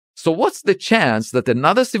So what's the chance that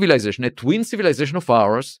another civilization, a twin civilization of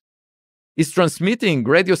ours, is transmitting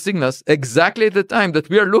radio signals exactly at the time that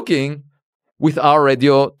we are looking with our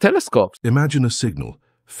radio telescopes? Imagine a signal,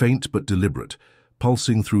 faint but deliberate,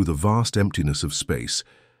 pulsing through the vast emptiness of space,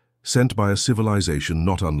 sent by a civilization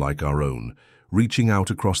not unlike our own, reaching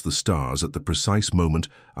out across the stars at the precise moment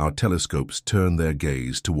our telescopes turn their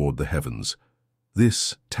gaze toward the heavens.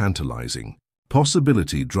 This tantalizing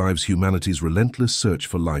possibility drives humanity's relentless search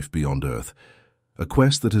for life beyond Earth, a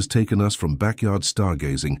quest that has taken us from backyard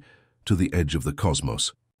stargazing to the edge of the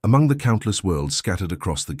cosmos. Among the countless worlds scattered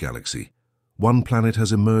across the galaxy, one planet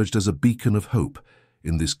has emerged as a beacon of hope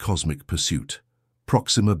in this cosmic pursuit: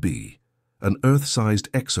 Proxima b, an Earth-sized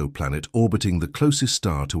exoplanet orbiting the closest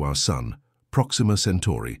star to our Sun, Proxima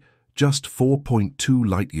Centauri, just 4.2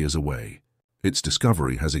 light-years away. Its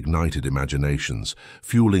discovery has ignited imaginations,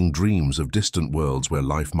 fueling dreams of distant worlds where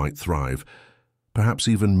life might thrive, perhaps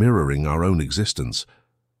even mirroring our own existence.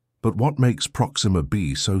 But what makes Proxima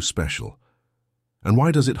b so special? And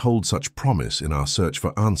why does it hold such promise in our search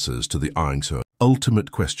for answers to the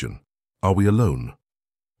ultimate question? Are we alone?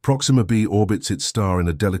 Proxima b orbits its star in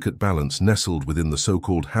a delicate balance nestled within the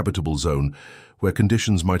so-called habitable zone, where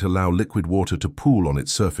conditions might allow liquid water to pool on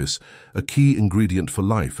its surface, a key ingredient for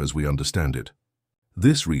life as we understand it.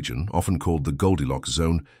 This region, often called the Goldilocks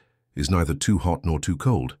zone, is neither too hot nor too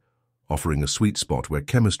cold, offering a sweet spot where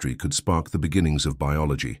chemistry could spark the beginnings of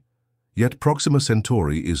biology. Yet Proxima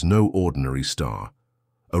Centauri is no ordinary star.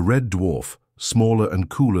 A red dwarf, smaller and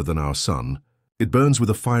cooler than our Sun, it burns with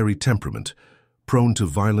a fiery temperament, prone to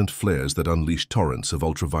violent flares that unleash torrents of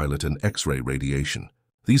ultraviolet and X-ray radiation.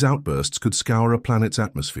 These outbursts could scour a planet's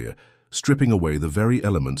atmosphere, stripping away the very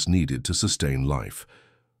elements needed to sustain life.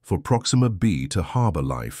 For Proxima b to harbor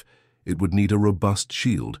life, it would need a robust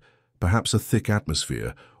shield, perhaps a thick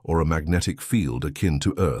atmosphere or a magnetic field akin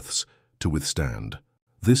to Earth's, to withstand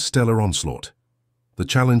this stellar onslaught. The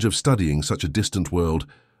challenge of studying such a distant world,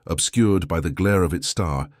 obscured by the glare of its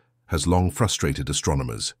star, has long frustrated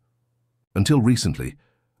astronomers. Until recently,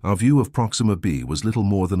 our view of Proxima b was little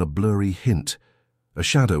more than a blurry hint, a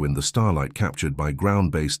shadow in the starlight captured by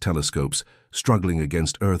ground-based telescopes struggling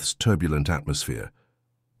against Earth's turbulent atmosphere.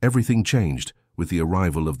 Everything changed with the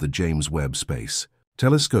arrival of the James Webb Space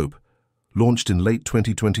Telescope, launched in late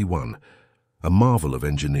 2021, a marvel of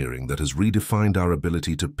engineering that has redefined our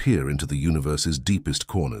ability to peer into the universe's deepest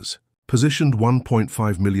corners. Positioned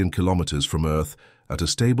 1.5 million kilometers from Earth at a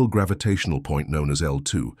stable gravitational point known as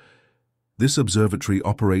L2, this observatory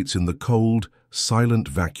operates in the cold, silent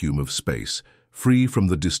vacuum of space, free from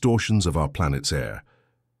the distortions of our planet's air.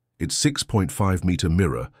 Its 6.5-meter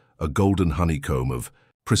mirror, a golden honeycomb of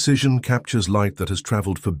precision, captures light that has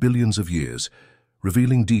traveled for billions of years,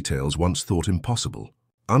 revealing details once thought impossible.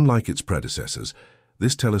 Unlike its predecessors,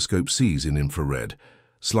 this telescope sees in infrared,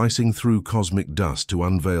 slicing through cosmic dust to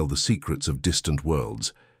unveil the secrets of distant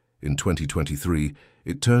worlds. In 2023,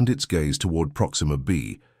 it turned its gaze toward Proxima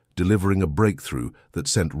b, delivering a breakthrough that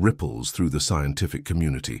sent ripples through the scientific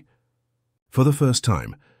community. For the first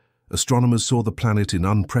time, astronomers saw the planet in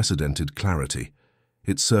unprecedented clarity,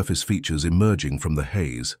 its surface features emerging from the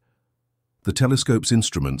haze. The telescope's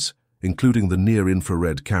instruments, including the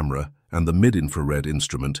near-infrared camera and the mid-infrared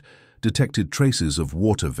instrument, detected traces of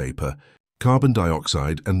water vapor, carbon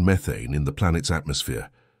dioxide and methane in the planet's atmosphere,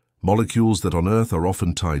 molecules that on Earth are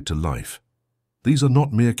often tied to life. These are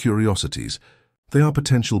not mere curiosities. They are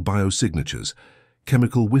potential biosignatures,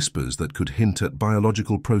 chemical whispers that could hint at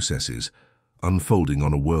biological processes unfolding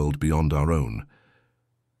on a world beyond our own.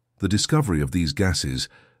 The discovery of these gases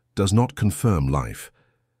does not confirm life,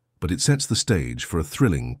 but it sets the stage for a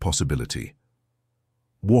thrilling possibility.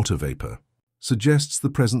 Water vapor suggests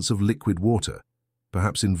the presence of liquid water,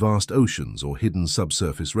 perhaps in vast oceans or hidden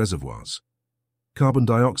subsurface reservoirs. Carbon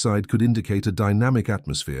dioxide could indicate a dynamic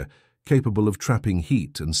atmosphere capable of trapping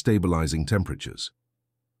heat and stabilizing temperatures.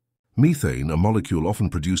 Methane, a molecule often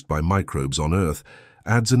produced by microbes on Earth,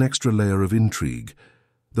 adds an extra layer of intrigue,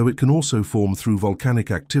 though it can also form through volcanic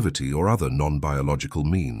activity or other non-biological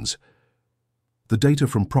means. The data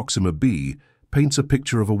from Proxima b paints a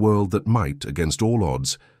picture of a world that might, against all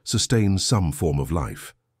odds, sustain some form of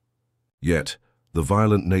life. Yet, the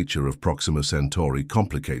violent nature of Proxima Centauri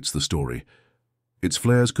complicates the story. Its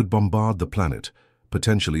flares could bombard the planet,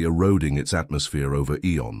 potentially eroding its atmosphere over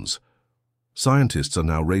eons. Scientists are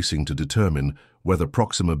now racing to determine whether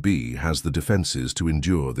Proxima b has the defenses to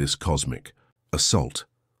endure this cosmic assault.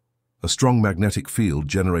 A strong magnetic field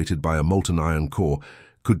generated by a molten iron core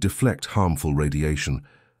could deflect harmful radiation,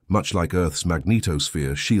 much like Earth's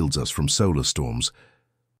magnetosphere shields us from solar storms.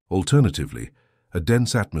 Alternatively, A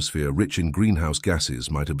dense atmosphere rich in greenhouse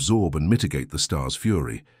gases might absorb and mitigate the star's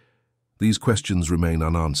fury. These questions remain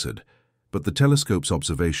unanswered, but the telescope's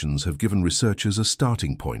observations have given researchers a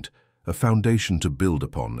starting point, a foundation to build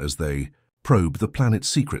upon as they probe the planet's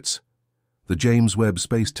secrets. The James Webb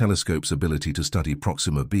Space Telescope's ability to study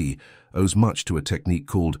Proxima b owes much to a technique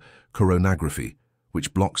called coronagraphy,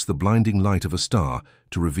 which blocks the blinding light of a star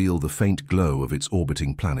to reveal the faint glow of its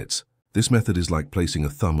orbiting planets. This method is like placing a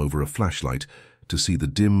thumb over a flashlight to see the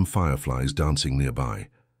dim fireflies dancing nearby.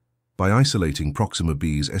 By isolating Proxima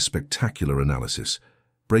b's spectacular analysis,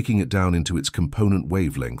 breaking it down into its component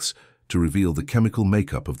wavelengths to reveal the chemical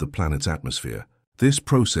makeup of the planet's atmosphere, this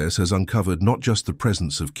process has uncovered not just the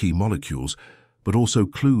presence of key molecules, but also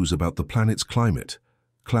clues about the planet's climate,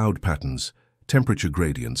 cloud patterns, temperature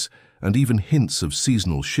gradients, and even hints of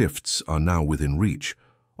seasonal shifts are now within reach,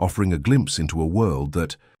 offering a glimpse into a world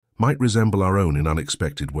that might resemble our own in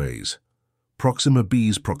unexpected ways. Proxima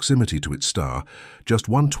b's proximity to its star, just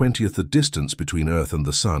 1/20th the distance between Earth and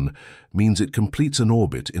the Sun, means it completes an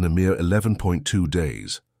orbit in a mere 11.2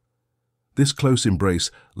 days. This close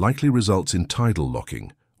embrace likely results in tidal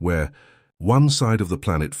locking, where one side of the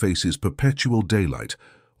planet faces perpetual daylight,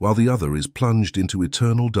 while the other is plunged into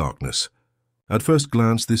eternal darkness. At first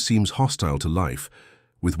glance, this seems hostile to life,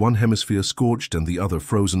 with one hemisphere scorched and the other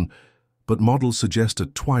frozen, but models suggest a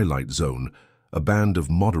twilight zone, a band of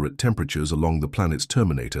moderate temperatures along the planet's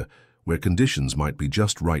terminator, where conditions might be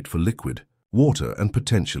just right for liquid, water, and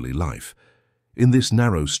potentially life. In this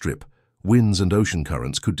narrow strip, winds and ocean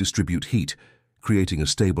currents could distribute heat, creating a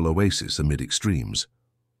stable oasis amid extremes.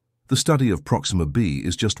 The study of Proxima b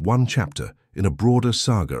is just one chapter in a broader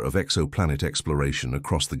saga of exoplanet exploration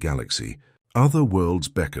across the galaxy. Other worlds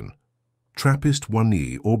beckon.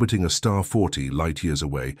 TRAPPIST-1e, orbiting a star 40 light-years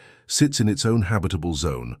away, sits in its own habitable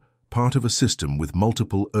zone, part of a system with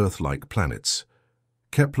multiple Earth-like planets.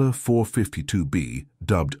 Kepler 452b,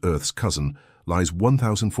 dubbed Earth's cousin, lies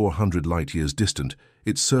 1,400 light-years distant,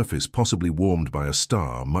 its surface possibly warmed by a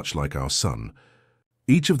star much like our Sun.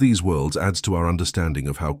 Each of these worlds adds to our understanding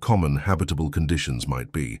of how common habitable conditions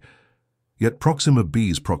might be. Yet Proxima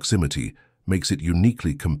b's proximity makes it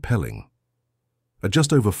uniquely compelling. At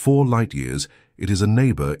just over 4 light-years, it is a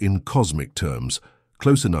neighbor in cosmic terms,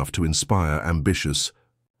 close enough to inspire ambitious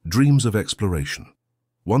dreams of exploration.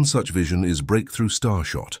 One such vision is Breakthrough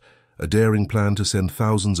Starshot, a daring plan to send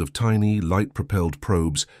thousands of tiny, light-propelled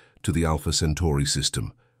probes to the Alpha Centauri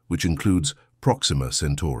system, which includes Proxima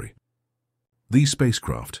Centauri. These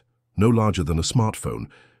spacecraft, no larger than a smartphone,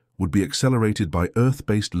 would be accelerated by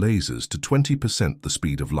Earth-based lasers to 20% the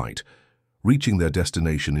speed of light, reaching their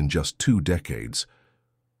destination in just 2 decades.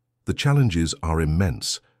 The challenges are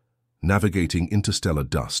immense: navigating interstellar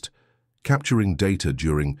dust, capturing data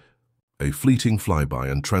during a fleeting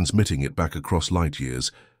flyby and transmitting it back across light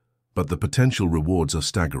years, but the potential rewards are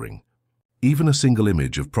staggering. Even a single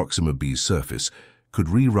image of Proxima b's surface could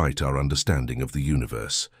rewrite our understanding of the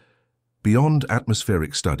universe. Beyond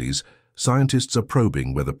atmospheric studies, scientists are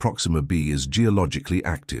probing whether Proxima b is geologically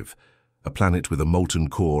active. A planet with a molten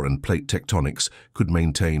core and plate tectonics could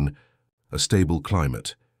maintain a stable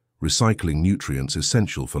climate, recycling nutrients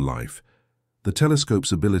essential for life. The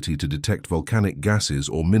telescope's ability to detect volcanic gases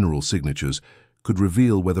or mineral signatures could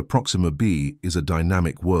reveal whether Proxima b is a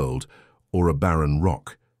dynamic world or a barren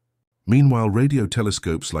rock. Meanwhile, radio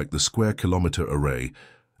telescopes like the Square Kilometre Array,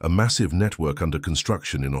 a massive network under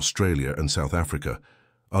construction in Australia and South Africa,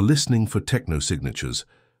 are listening for technosignatures,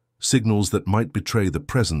 signals that might betray the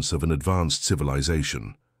presence of an advanced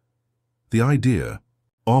civilization. The idea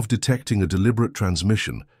of detecting a deliberate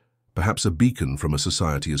transmission, perhaps a beacon from a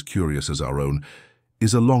society as curious as our own,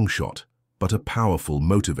 is a long shot, but a powerful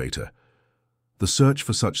motivator. The search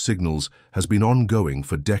for such signals has been ongoing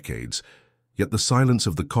for decades, yet the silence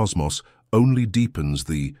of the cosmos only deepens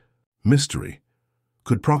the mystery.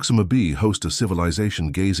 Could Proxima b host a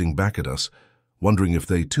civilization gazing back at us, wondering if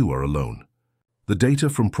they too are alone? The data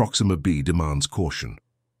from Proxima b demands caution.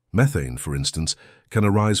 Methane, for instance, can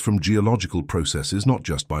arise from geological processes, not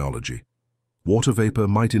just biology. Water vapor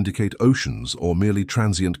might indicate oceans or merely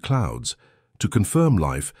transient clouds. To confirm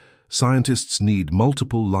life, scientists need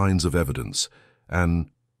multiple lines of evidence: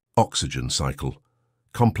 an oxygen cycle,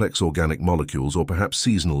 complex organic molecules, or perhaps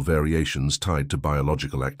seasonal variations tied to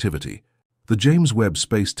biological activity. The James Webb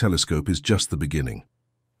Space Telescope is just the beginning.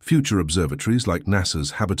 Future observatories like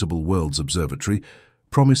NASA's Habitable Worlds Observatory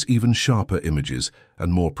promise even sharper images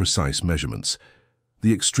and more precise measurements.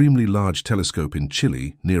 The extremely large telescope in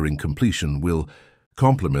Chile, nearing completion, will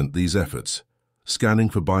complement these efforts, scanning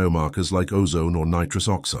for biomarkers like ozone or nitrous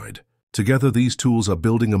oxide. Together, these tools are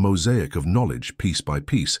building a mosaic of knowledge piece by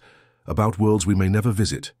piece, about worlds we may never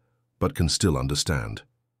visit, but can still understand.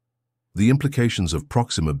 The implications of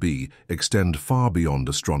Proxima b extend far beyond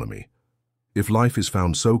astronomy. If life is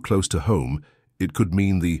found so close to home, it could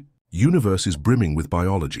mean the universe is brimming with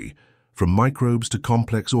biology, from microbes to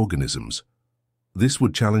complex organisms. This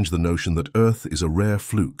would challenge the notion that Earth is a rare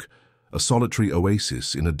fluke, a solitary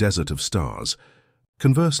oasis in a desert of stars.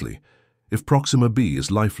 Conversely, if Proxima b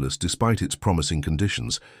is lifeless despite its promising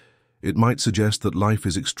conditions, it might suggest that life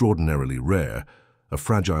is extraordinarily rare, a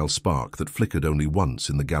fragile spark that flickered only once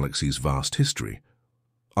in the galaxy's vast history.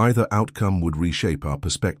 Either outcome would reshape our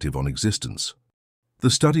perspective on existence. The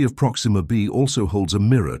study of Proxima b also holds a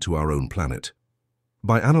mirror to our own planet.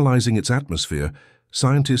 By analyzing its atmosphere,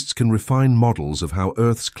 scientists can refine models of how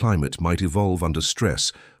Earth's climate might evolve under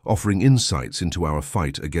stress, offering insights into our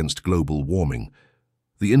fight against global warming.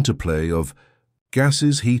 The interplay of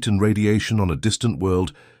gases, heat, and radiation on a distant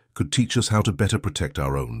world could teach us how to better protect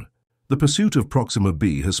our own. The pursuit of Proxima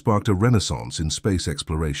b has sparked a renaissance in space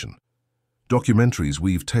exploration. Documentaries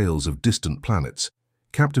weave tales of distant planets,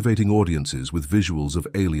 captivating audiences with visuals of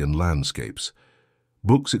alien landscapes.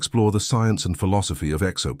 Books explore the science and philosophy of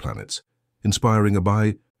exoplanets, inspiring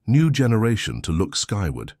a new generation to look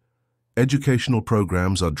skyward. Educational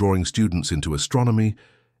programs are drawing students into astronomy,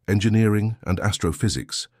 engineering, and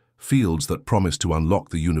astrophysics, fields that promise to unlock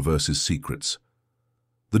the universe's secrets.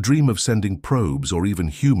 The dream of sending probes or even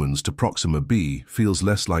humans to Proxima b feels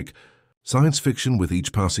less like science fiction with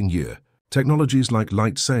each passing year. Technologies like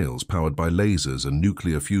light sails powered by lasers and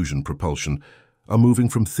nuclear fusion propulsion are moving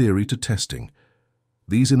from theory to testing.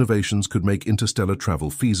 These innovations could make interstellar travel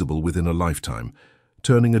feasible within a lifetime,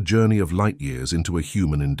 turning a journey of light years into a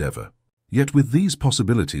human endeavor. Yet with these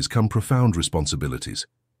possibilities come profound responsibilities.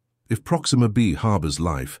 If Proxima b harbors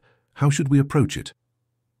life, how should we approach it?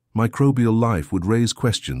 Microbial life would raise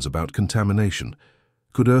questions about contamination.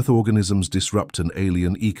 Could Earth organisms disrupt an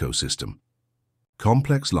alien ecosystem?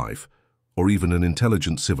 Complex life, or even an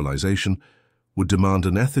intelligent civilization, would demand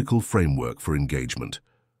an ethical framework for engagement.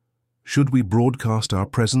 Should we broadcast our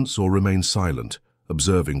presence or remain silent,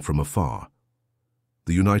 observing from afar?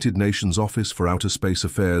 The United Nations Office for Outer Space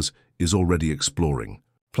Affairs is already exploring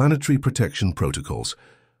planetary protection protocols,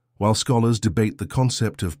 while scholars debate the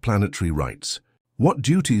concept of planetary rights. What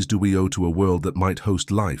duties do we owe to a world that might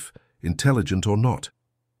host life, intelligent or not?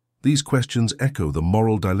 These questions echo the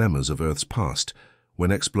moral dilemmas of Earth's past,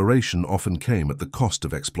 when exploration often came at the cost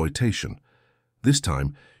of exploitation. This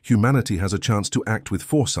time, humanity has a chance to act with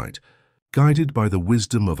foresight, guided by the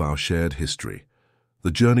wisdom of our shared history.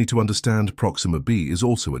 The journey to understand Proxima b is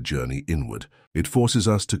also a journey inward. It forces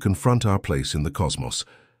us to confront our place in the cosmos,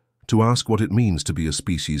 to ask what it means to be a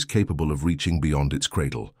species capable of reaching beyond its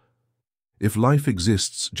cradle. If life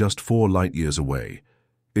exists just 4 light-years away,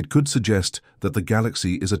 it could suggest that the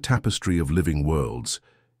galaxy is a tapestry of living worlds,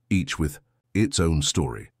 each with its own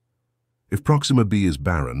story. If Proxima b is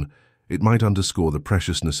barren, it might underscore the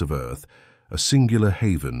preciousness of Earth, a singular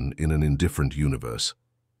haven in an indifferent universe.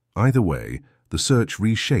 Either way, the search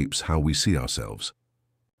reshapes how we see ourselves.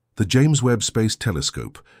 The James Webb Space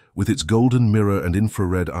Telescope, with its golden mirror and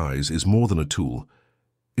infrared eyes, is more than a tool.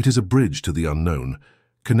 It is a bridge to the unknown,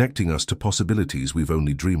 connecting us to possibilities we've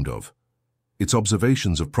only dreamed of. Its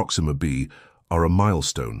observations of Proxima b are a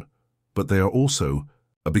milestone, but they are also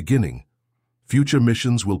a beginning. Future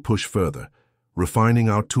missions will push further, refining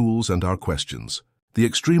our tools and our questions. The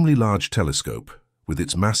extremely large telescope, with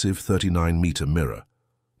its massive 39-meter mirror,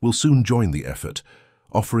 will soon join the effort,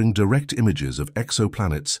 offering direct images of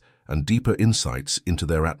exoplanets and deeper insights into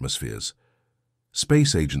their atmospheres.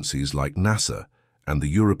 Space agencies like NASA and the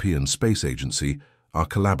European Space Agency are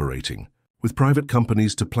collaborating with private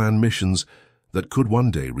companies to plan missions that could one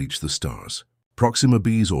day reach the stars. Proxima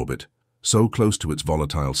b's orbit, so close to its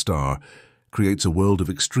volatile star, creates a world of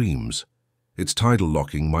extremes. Its tidal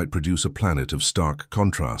locking might produce a planet of stark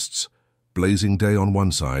contrasts, blazing day on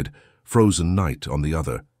one side, frozen night on the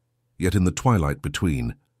other. Yet in the twilight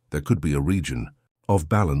between, there could be a region of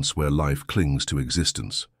balance where life clings to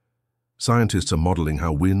existence. Scientists are modeling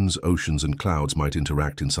how winds, oceans, and clouds might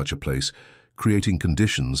interact in such a place, creating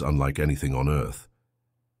conditions unlike anything on Earth.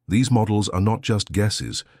 These models are not just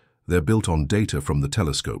guesses, they're built on data from the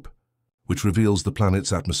telescope, which reveals the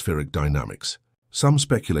planet's atmospheric dynamics. Some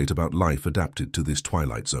speculate about life adapted to this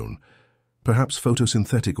twilight zone, perhaps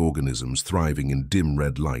photosynthetic organisms thriving in dim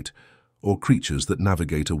red light, or creatures that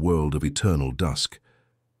navigate a world of eternal dusk.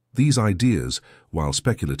 These ideas, while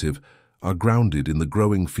speculative, are grounded in the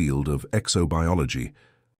growing field of exobiology,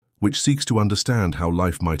 which seeks to understand how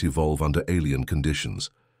life might evolve under alien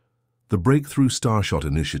conditions. The Breakthrough Starshot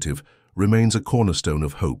initiative remains a cornerstone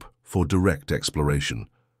of hope for direct exploration.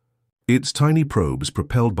 Its tiny probes,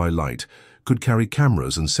 propelled by light, could carry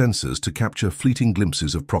cameras and sensors to capture fleeting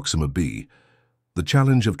glimpses of Proxima b. The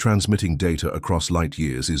challenge of transmitting data across light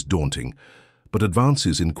years is daunting, but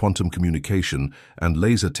advances in quantum communication and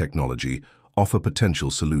laser technology offer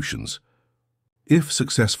potential solutions. If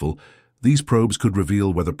successful, these probes could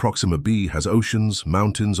reveal whether Proxima b has oceans,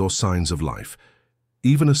 mountains, or signs of life.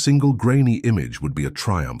 Even a single grainy image would be a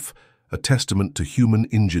triumph, a testament to human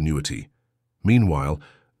ingenuity. Meanwhile,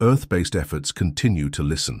 Earth-based efforts continue to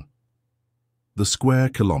listen. The Square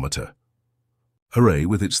Kilometre Array,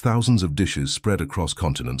 with its thousands of dishes spread across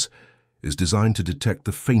continents, is designed to detect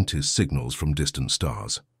the faintest signals from distant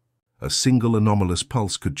stars. A single anomalous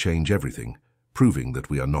pulse could change everything, proving that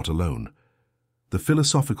we are not alone. The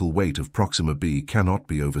philosophical weight of Proxima b cannot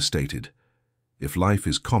be overstated. If life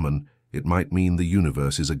is common, it might mean the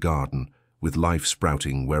universe is a garden, with life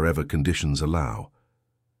sprouting wherever conditions allow.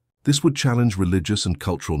 This would challenge religious and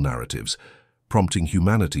cultural narratives, prompting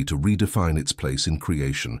humanity to redefine its place in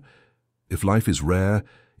creation. If life is rare,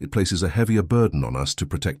 it places a heavier burden on us to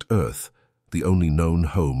protect Earth, the only known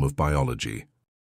home of biology.